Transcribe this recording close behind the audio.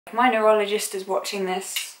If my neurologist is watching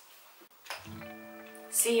this,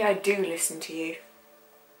 see, I do listen to you.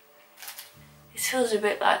 This feels a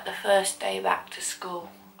bit like the first day back to school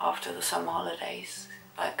after the summer holidays.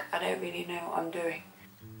 Like, I don't really know what I'm doing.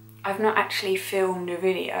 I've not actually filmed a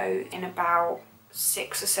video in about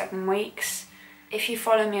 6 or 7 weeks. If you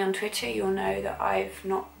follow me on Twitter, you'll know that I've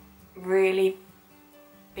not really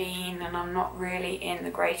been, and I'm not really in the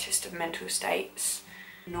greatest of mental states,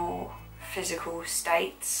 nor physical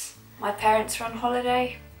states. My parents are on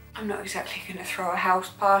holiday. I'm not exactly going to throw a house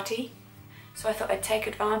party, so I thought I'd take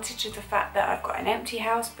advantage of the fact that I've got an empty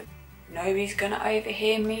house, but nobody's going to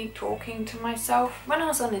overhear me talking to myself. When I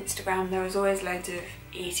was on Instagram, there was always loads of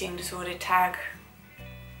eating disorder tag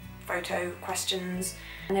photo questions,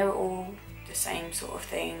 and they were all the same sort of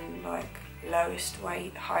thing, like lowest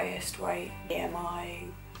weight, highest weight, BMI,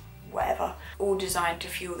 whatever, all designed to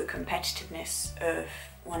fuel the competitiveness of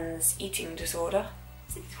one's eating disorder.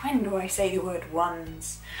 Since when do I say the word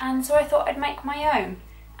one's? And so I thought I'd make my own,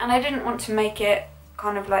 and I didn't want to make it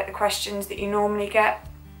kind of like the questions that you normally get,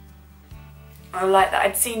 or like that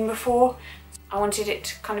I'd seen before. I wanted it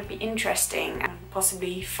to kind of be interesting and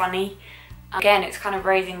possibly funny. Again, it's kind of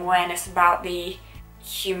raising awareness about the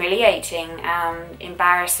humiliating and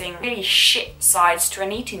embarrassing, really shit sides to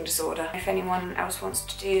an eating disorder. If anyone else wants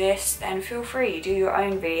to do this, then feel free, do your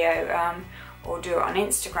own video or do it on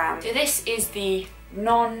Instagram. So this is the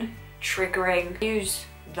non-triggering, use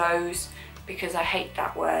those because I hate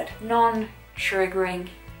that word, non-triggering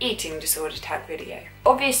eating disorder tag video.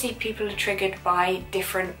 Obviously people are triggered by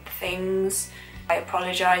different things. I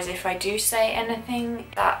apologise if I do say anything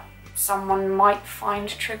that someone might find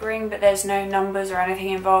triggering, but there's no numbers or anything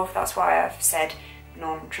involved. That's why I've said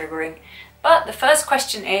non-triggering. But the first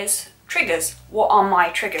question is triggers. What are my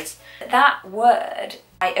triggers? That word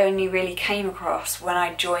I only really came across when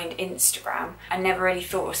I joined Instagram. I never really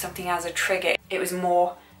thought of something as a trigger. It was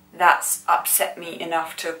more that's upset me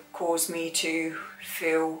enough to cause me to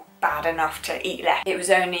feel bad enough to eat less. It was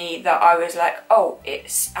only that I was like, oh,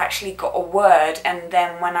 it's actually got a word, and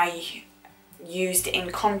then when I used it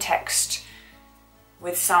in context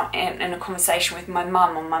with in a conversation with my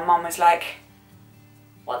mum, and my mum was like,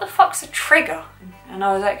 what the fuck's a trigger? And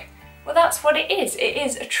I was like, well, that's what it is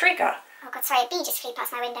a trigger. Oh god, sorry, a bee just flew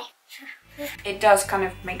past my window. It does kind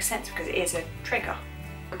of make sense because it is a trigger.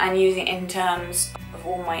 And using it in terms of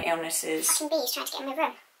all my illnesses. Fucking bees trying to get in my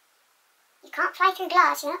room. You can't fly through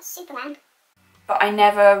glass, you're not Superman. But I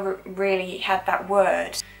never really had that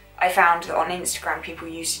word. I found that on Instagram people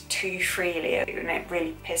used it too freely and it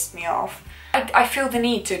really pissed me off. I feel the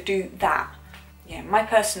need to do that. Yeah, my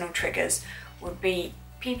personal triggers would be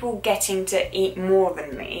people getting to eat more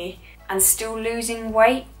than me and still losing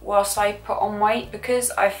weight whilst I put on weight,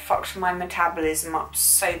 because I fucked my metabolism up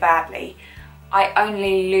so badly. I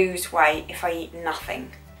only lose weight if I eat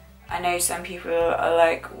nothing. I know some people are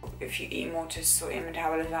like, if you eat more to sort your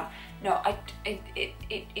metabolism out. No,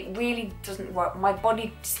 it really doesn't work. My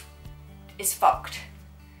body is fucked.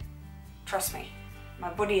 Trust me, my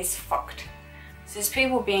body is fucked. So there's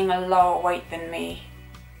people being a lower weight than me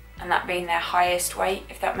and that being their highest weight,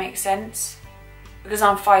 if that makes sense. Because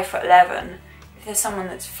I'm 5'11", if there's someone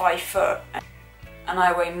that's 5 foot and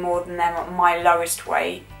I weigh more than them at my lowest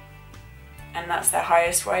weight and that's their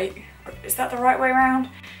highest weight, is that the right way around?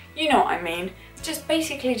 You know what I mean. It's just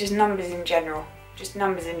basically just numbers in general. Just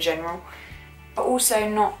numbers in general. But also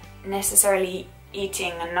not necessarily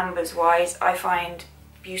eating and numbers wise. I find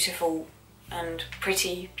beautiful and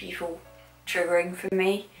pretty people triggering for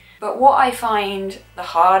me. But what I find the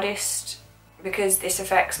hardest, because this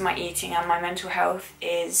affects my eating and my mental health,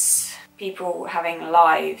 is people having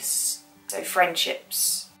lives. So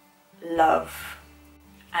friendships, love,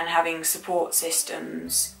 and having support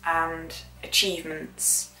systems and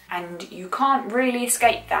achievements. And you can't really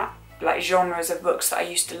escape that. Like genres of books that I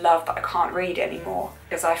used to love that I can't read anymore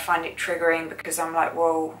because I find it triggering, because I'm like,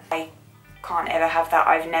 well, I can't ever have that,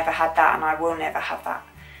 I've never had that, and I will never have that.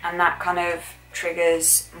 And that kind of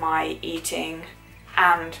triggers my eating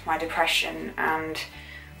and my depression and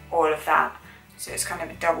all of that. So it's kind of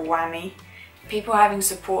a double whammy. People having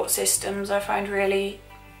support systems I find really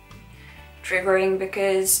triggering,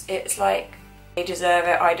 because it's like, they deserve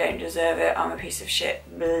it, I don't deserve it, I'm a piece of shit.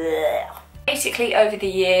 Blah. Basically over the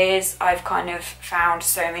years I've kind of found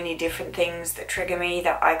so many different things that trigger me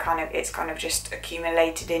that it's kind of just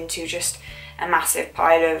accumulated into just a massive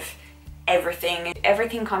pile of everything.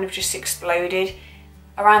 Everything kind of just exploded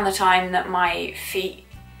around the time that my feet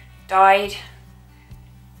died,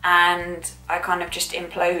 and I kind of just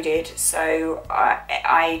imploded. So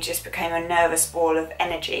I just became a nervous ball of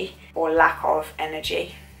energy, or lack of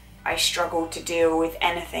energy. I struggle to deal with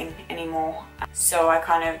anything anymore. So I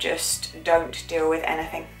kind of just don't deal with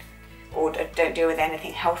anything, or don't deal with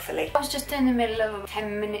anything healthily. I was just in the middle of a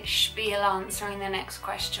 10-minute spiel answering the next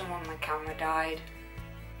question when my camera died.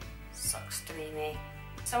 Sucks to be me.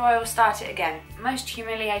 So I will start it again. Most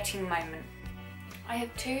humiliating moment. I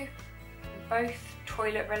have two, both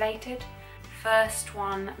toilet related. First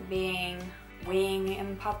one being weeing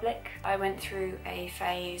in public. I went through a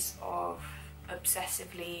phase of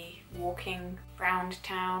obsessively walking around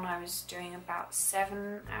town. I was doing about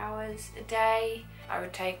 7 hours a day. I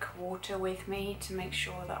would take water with me to make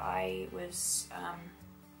sure that I was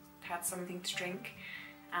had something to drink,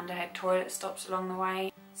 and I had toilet stops along the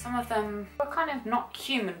way. Some of them were kind of not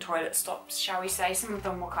human toilet stops, shall we say. Some of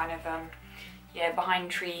them were kind of yeah, behind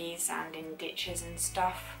trees and in ditches and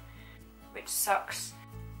stuff, which sucks.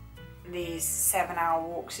 These 7-hour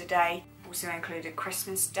walks a day also included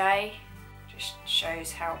Christmas Day. Just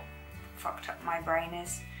shows how fucked up my brain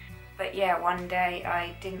is. But yeah, one day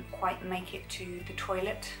I didn't quite make it to the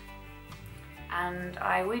toilet and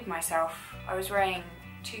I weed myself. I was wearing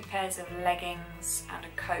 2 pairs of leggings and a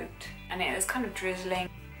coat, and it was kind of drizzling.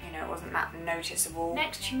 You know, it wasn't that noticeable.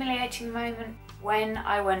 Next humiliating moment, when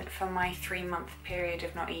I went for my 3-month period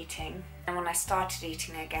of not eating, and when I started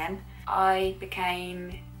eating again, I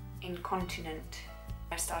became incontinent.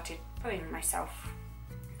 I started pooing myself,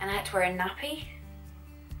 and I had to wear a nappy.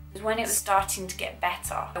 When it was starting to get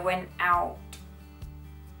better, I went out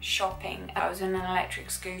shopping. I was in an electric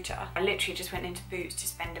scooter. I literally just went into Boots to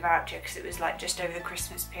spend a voucher because it was like just over the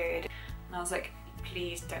Christmas period, and I was like,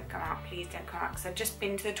 please don't come out, please don't come out, because I'd just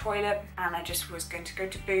been to the toilet and I just was going to go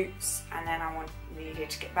to Boots, and then I needed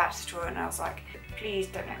to get back to the toilet, and I was like, please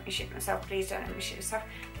don't let me shit myself, please don't let me shit myself.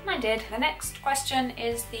 And I did. The next question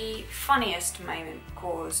is the funniest moment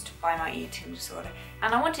caused by my eating disorder,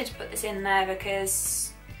 and I wanted to put this in there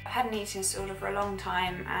because I hadn't eaten disorder for a long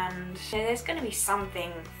time, and you know, there's going to be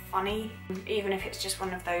something funny, even if it's just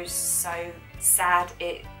one of those so sad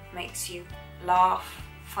it makes you laugh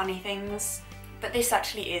funny things. But this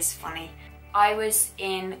actually is funny. I was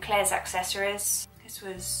in Claire's Accessories. This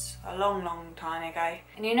was a long time ago.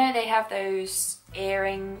 And you know they have those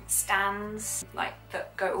earring stands, like,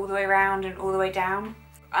 that go all the way around and all the way down?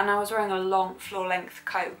 And I was wearing a long floor-length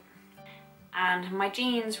coat, and my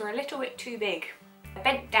jeans were a little bit too big. I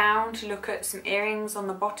bent down to look at some earrings on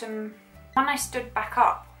the bottom. When I stood back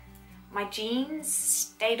up, my jeans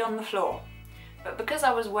stayed on the floor. But because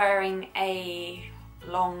I was wearing a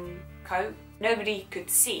long coat, nobody could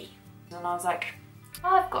see. And I was like,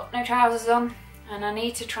 oh, I've got no trousers on and I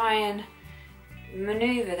need to try and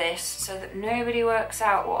maneuver this so that nobody works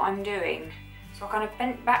out what I'm doing. So I kind of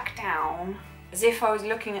bent back down as if I was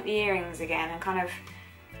looking at the earrings again, and kind of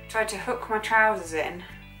tried to hook my trousers in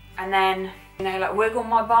and then, you know, like wiggle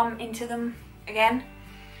my bum into them again.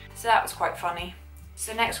 So that was quite funny.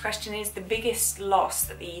 So the next question is the biggest loss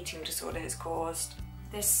that the eating disorder has caused.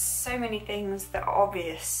 There's so many things that are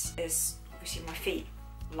obvious. There's obviously my feet,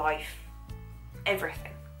 life,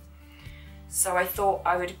 everything. So I thought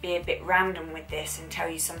I would be a bit random with this and tell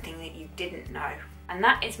you something that you didn't know. And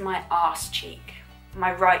that is my arse cheek.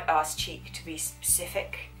 My right arse cheek, to be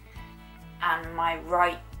specific, and my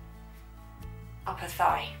right upper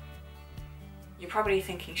thigh. You're probably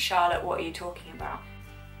thinking, Charlotte, what are you talking about?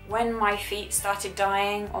 When my feet started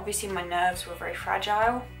dying, obviously my nerves were very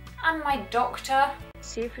fragile, and my doctor...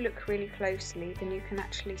 See, if you look really closely, then you can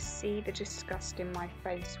actually see the disgust in my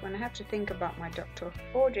face when I have to think about my doctor,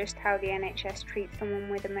 or just how the NHS treats someone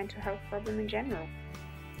with a mental health problem in general.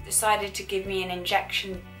 Decided to give me an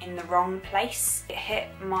injection in the wrong place. It hit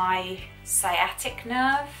my sciatic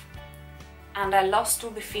nerve, and I lost all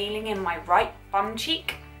the feeling in my right bum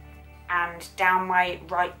cheek and down my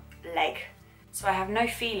right leg. So I have no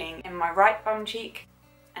feeling in my right bum cheek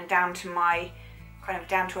and down to my, kind of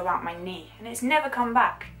down to about my knee, and it's never come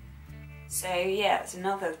back. So yeah, it's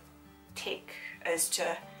another tick as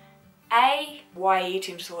to A, why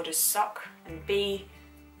eating disorders suck, and B,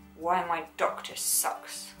 why my doctor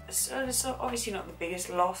sucks. So it's obviously not the biggest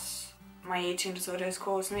loss my eating disorder has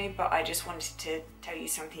caused me, but I just wanted to tell you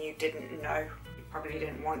something you didn't know. You probably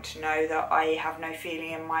didn't want to know that I have no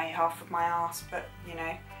feeling in my half of my arse, but you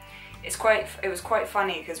know, it was quite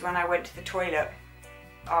funny because when I went to the toilet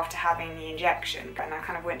after having the injection, and I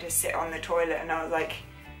kind of went to sit on the toilet, and I was like,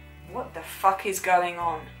 what the fuck is going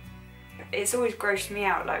on? It's always grossed me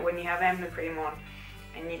out, like when you have Emla cream on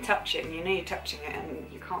and you touch it and you know you're touching it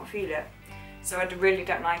and you can't feel it. So I really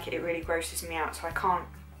don't like it, it really grosses me out, so I can't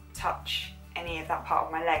touch any of that part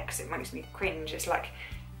of my leg because it makes me cringe. It's like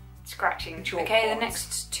scratching chalkboards. Okay, the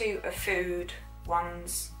next two are food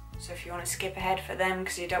ones. So if you want to skip ahead for them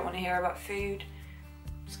because you don't want to hear about food,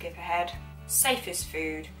 skip ahead. Safest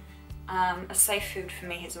food. A safe food for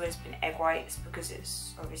me has always been egg whites because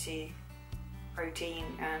it's obviously protein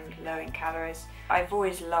and low in calories. I've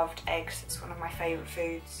always loved eggs, it's one of my favourite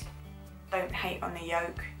foods. Don't hate on the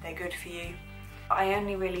yolk, they're good for you. I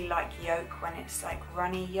only really like yolk when it's like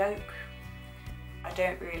runny yolk. I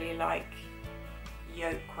don't really like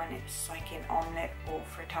yolk when it's like in omelette or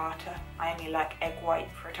frittata. I only like egg white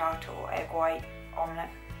frittata or egg white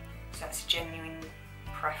omelette. So that's a genuine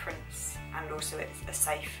preference, and also it's a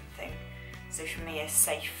safe thing. So for me, a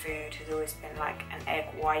safe food has always been like an egg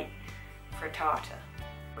white frittata,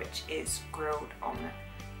 which is grilled omelette,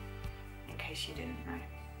 in case you didn't know.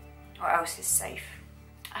 What else is safe?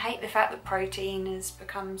 I hate the fact that protein has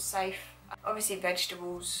become safe. Obviously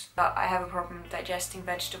vegetables, but I have a problem digesting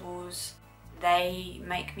vegetables. They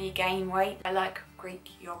make me gain weight. I like Greek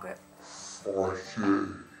yogurt.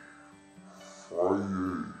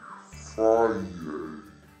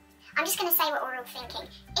 I'm just going to say what we're all thinking.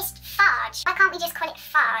 It's fudge. Why can't we just call it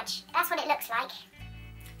fudge? That's what it looks like.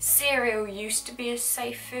 Cereal used to be a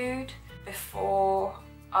safe food before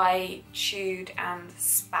I chewed and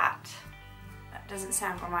spat. That doesn't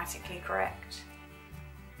sound grammatically correct.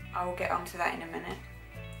 I will get onto that in a minute.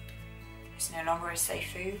 It's no longer a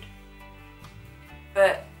safe food.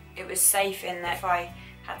 But it was safe in that if I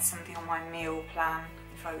had something on my meal plan,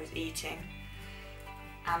 if I was eating,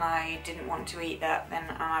 and I didn't want to eat that, then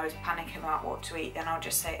and I was panicking about what to eat, then I'll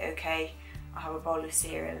just say, okay, I'll have a bowl of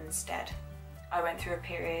cereal instead. I went through a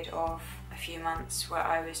period of a few months where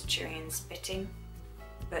I was chewing and spitting,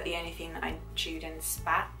 but the only thing that I chewed and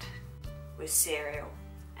spat was cereal.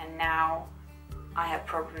 And now I have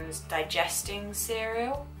problems digesting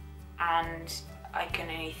cereal, and I can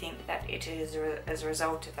only think that it is as a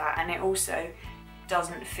result of that. And it also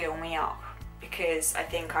doesn't fill me up, because I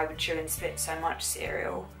think I would chew and spit so much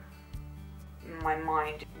cereal, my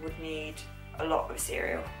mind would need a lot of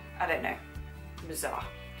cereal. I don't know, bizarre.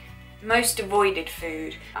 Most avoided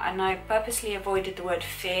food, and I purposely avoided the word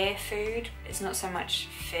fear food. It's not so much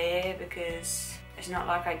fear because it's not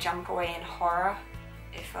like I jump away in horror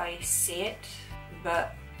if I see it,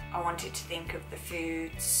 but I wanted to think of the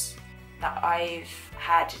foods that I've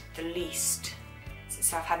had the least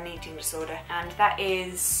since I've had an eating disorder, and that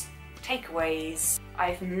is takeaways.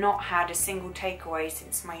 I've not had a single takeaway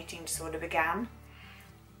since my eating disorder began,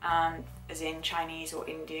 as in Chinese or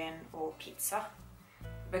Indian or pizza.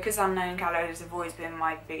 Because unknown calories have always been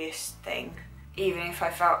my biggest thing, even if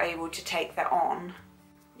I felt able to take that on,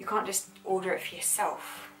 you can't just order it for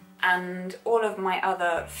yourself. And all of my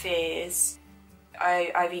other fears,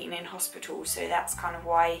 I've eaten in hospital, so that's kind of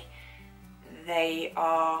why they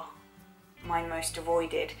are my most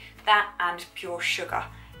avoided. That and pure sugar,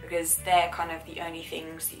 because they're kind of the only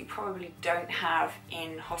things that you probably don't have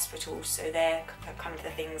in hospitals, so they're kind of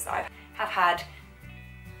the things that I have had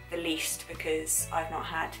the least, because I've not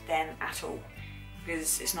had them at all.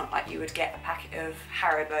 Because it's not like you would get a packet of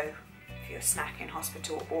Haribo for your snack in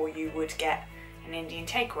hospital, or you would get an Indian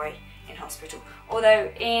takeaway in hospital.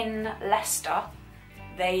 Although in Leicester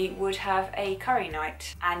they would have a curry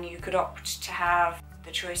night, and you could opt to have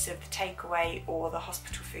the choice of the takeaway or the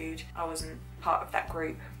hospital food. I wasn't part of that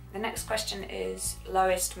group. The next question is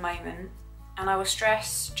lowest moment, and I was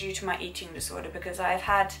stressed due to my eating disorder because I've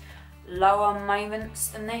had lower moments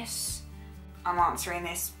than this. I'm answering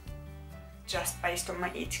this just based on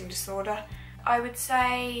my eating disorder. I would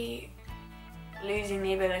say losing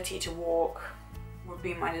the ability to walk would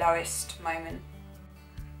be my lowest moment,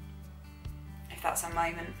 if that's a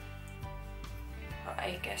moment, but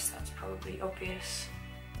I guess that's probably obvious.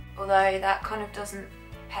 Although that kind of doesn't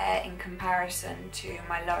pair in comparison to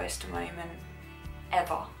my lowest moment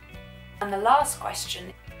ever. And the last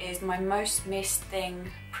question is my most missed thing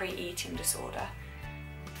pre-eating disorder.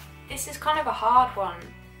 This is kind of a hard one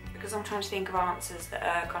because I'm trying to think of answers that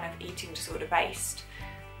are kind of eating disorder based.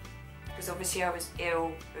 Because obviously I was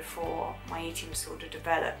ill before my eating disorder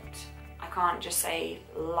developed. I can't just say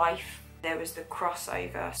life. There was the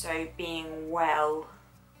crossover, so being well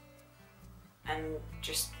and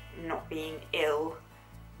just not being ill,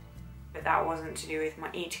 but that wasn't to do with my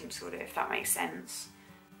eating disorder, if that makes sense.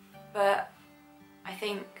 But I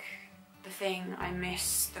think the thing I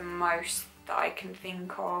miss the most that I can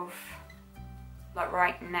think of, like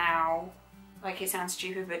right now, like it sounds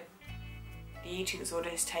stupid, but the eating disorder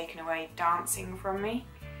has taken away dancing from me.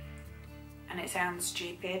 And it sounds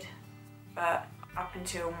stupid, but up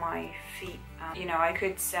until my feet, you know, I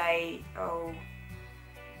could say, oh,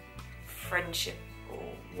 friendship or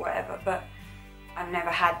whatever, but I've never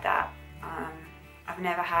had that. I've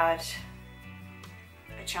never had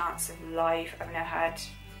a chance of life.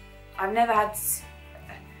 I've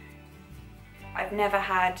never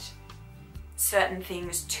had certain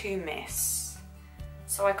things to miss,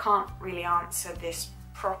 so I can't really answer this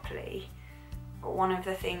properly. But one of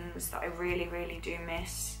the things that I really do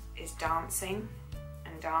miss is dancing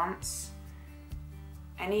and dance.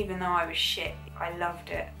 And even though I was shit, I loved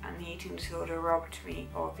it, and the eating disorder robbed me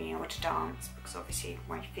of being able to dance, because obviously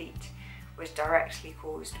my feet was directly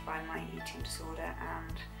caused by my eating disorder,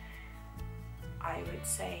 and I would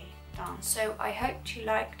say dance. So I hope you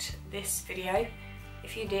liked this video.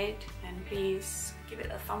 If you did, then please give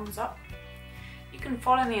it a thumbs up. You can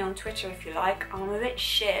follow me on Twitter if you like. I'm a bit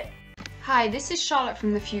shit. Hi, this is Charlotte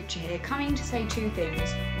from the future here, coming to say two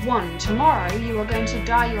things. One, tomorrow you are going to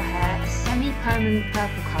dye your hair a semi-permanent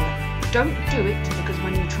purple colour. Don't do it, because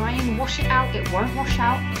when you try and wash it out, it won't wash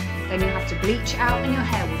out. Then you'll have to bleach it out and your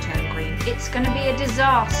hair will turn green. It's going to be a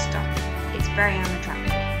disaster. It's very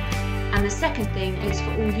unattractive. And the second thing is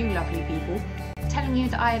for all you lovely people, telling you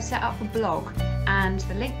that I have set up a blog, and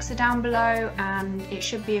the links are down below and it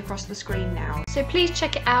should be across the screen now. So please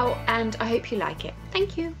check it out, and I hope you like it.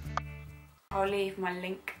 Thank you. I'll leave my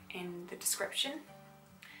link in the description.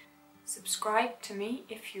 Subscribe to me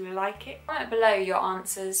if you like it. Comment below your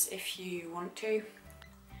answers if you want to.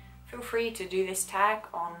 Feel free to do this tag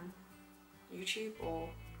on YouTube or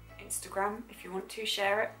Instagram if you want to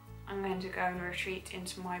share it. I'm going to go and retreat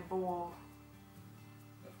into my ball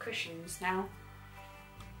of cushions now.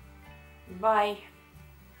 Bye.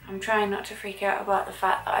 I'm trying not to freak out about the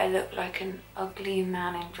fact that I look like an ugly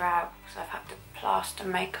man in drag, because I've had to plaster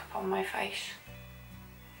makeup on my face.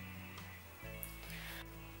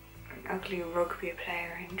 An ugly rugby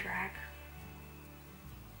player in drag.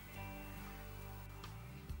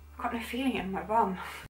 I've got no feeling in my bum.